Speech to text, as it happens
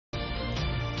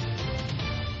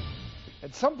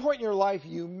At some point in your life,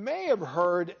 you may have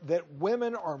heard that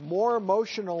women are more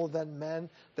emotional than men,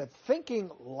 that thinking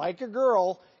like a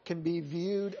girl can be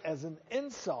viewed as an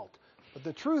insult. But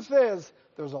the truth is,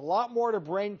 there's a lot more to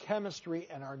brain chemistry,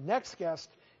 and our next guest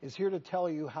is here to tell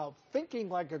you how thinking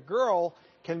like a girl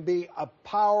can be a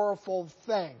powerful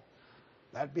thing.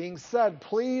 That being said,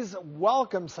 please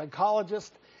welcome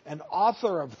psychologist and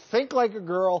author of Think Like a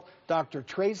Girl, Dr.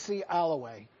 Tracy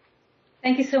Alloway.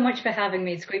 Thank you so much for having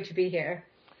me. It's great to be here.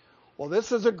 Well,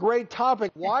 this is a great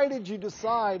topic. Why did you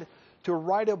decide to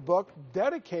write a book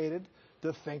dedicated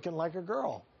to thinking like a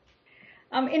girl?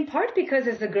 In part because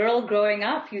as a girl growing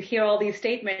up, you hear all these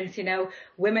statements,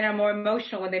 women are more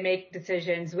emotional when they make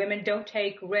decisions, women don't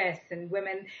take risks, and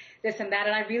women this and that.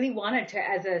 And I really wanted to,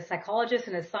 as a psychologist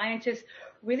and a scientist,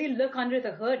 really look under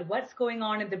the hood. What's going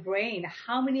on in the brain?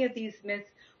 How many of these myths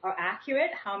are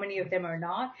accurate? How many of them are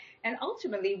not? And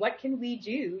ultimately, what can we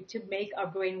do to make our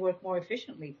brain work more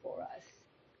efficiently for us?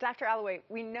 Dr. Alloway,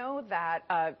 we know that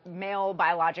a male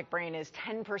biologic brain is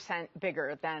 10%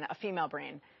 bigger than a female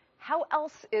brain. How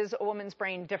else is a woman's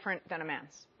brain different than a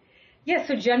man's? Yes,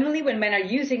 so generally when men are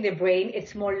using their brain,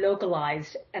 it's more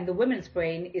localized, and the woman's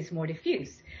brain is more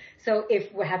diffuse. So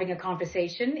if we're having a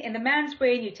conversation, in the man's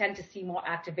brain, you tend to see more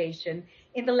activation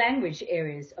in the language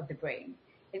areas of the brain.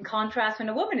 In contrast, when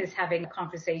a woman is having a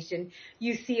conversation,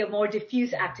 you see a more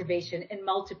diffuse activation in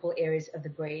multiple areas of the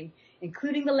brain,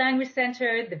 including the language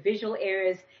center, the visual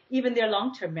areas, even their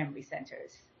long-term memory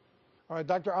centers. All right,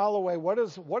 Dr. Alloway, what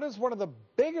is one of the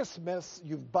biggest myths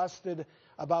you've busted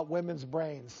about women's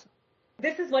brains?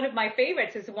 This is one of my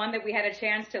favorites. It's one that we had a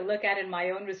chance to look at in my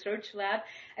own research lab,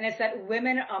 and it's that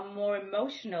women are more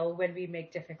emotional when we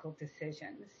make difficult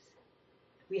decisions.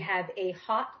 We have a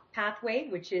hot pathway,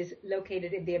 which is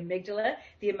located in the amygdala,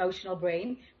 the emotional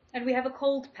brain, and we have a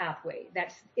cold pathway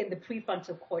that's in the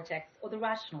prefrontal cortex or the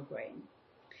rational brain.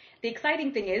 The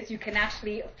exciting thing is you can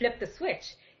actually flip the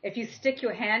switch. If you stick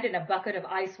your hand in a bucket of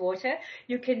ice water,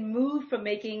 you can move from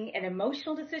making an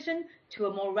emotional decision to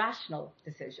a more rational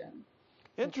decision.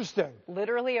 Interesting.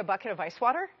 Literally a bucket of ice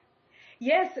water?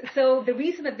 Yes, so the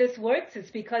reason that this works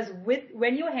is because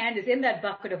when your hand is in that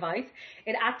bucket of ice,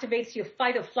 it activates your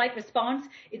fight or flight response,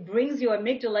 it brings your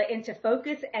amygdala into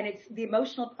focus, and it's the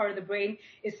emotional part of the brain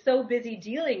is so busy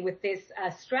dealing with this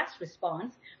stress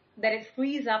response that it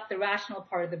frees up the rational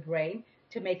part of the brain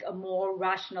to make a more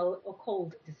rational or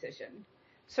cold decision.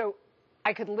 So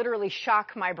I could literally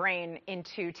shock my brain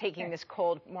into taking this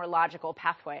cold, more logical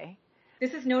pathway.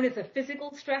 This is known as a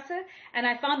physical stressor, and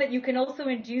I found that you can also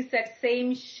induce that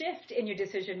same shift in your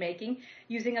decision-making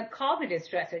using a cognitive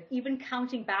stressor. Even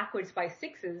counting backwards by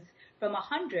sixes from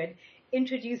 100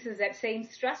 introduces that same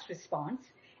stress response,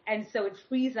 and so it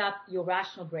frees up your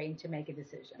rational brain to make a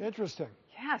decision. Interesting.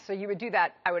 Yeah, so you would do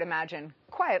that, I would imagine,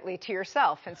 quietly to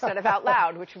yourself instead of out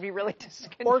loud, which would be really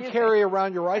confusing. Or carry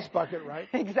around your ice bucket, right?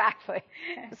 Exactly.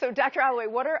 So, Dr. Alloway,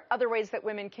 what are other ways that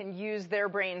women can use their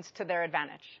brains to their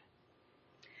advantage?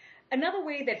 Another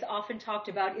way that's often talked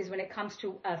about is when it comes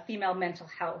to female mental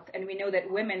health. And we know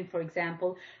that women, for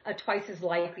example, are twice as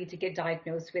likely to get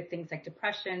diagnosed with things like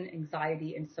depression,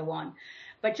 anxiety, and so on.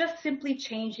 But just simply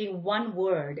changing one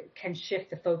word can shift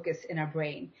the focus in our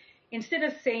brain. Instead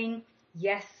of saying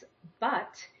yes,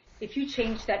 but, if you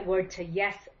change that word to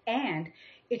yes, and,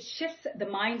 it shifts the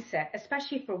mindset,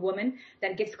 especially for women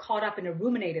that gets caught up in a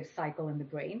ruminative cycle in the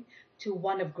brain, to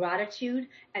one of gratitude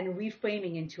and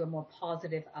reframing into a more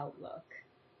positive outlook.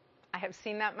 I have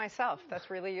seen that myself. That's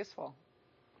really useful.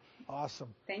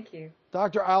 Awesome. Thank you.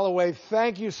 Dr. Alloway,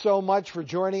 thank you so much for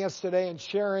joining us today and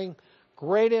sharing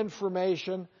great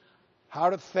information, how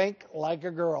to think like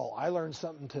a girl. I learned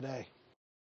something today.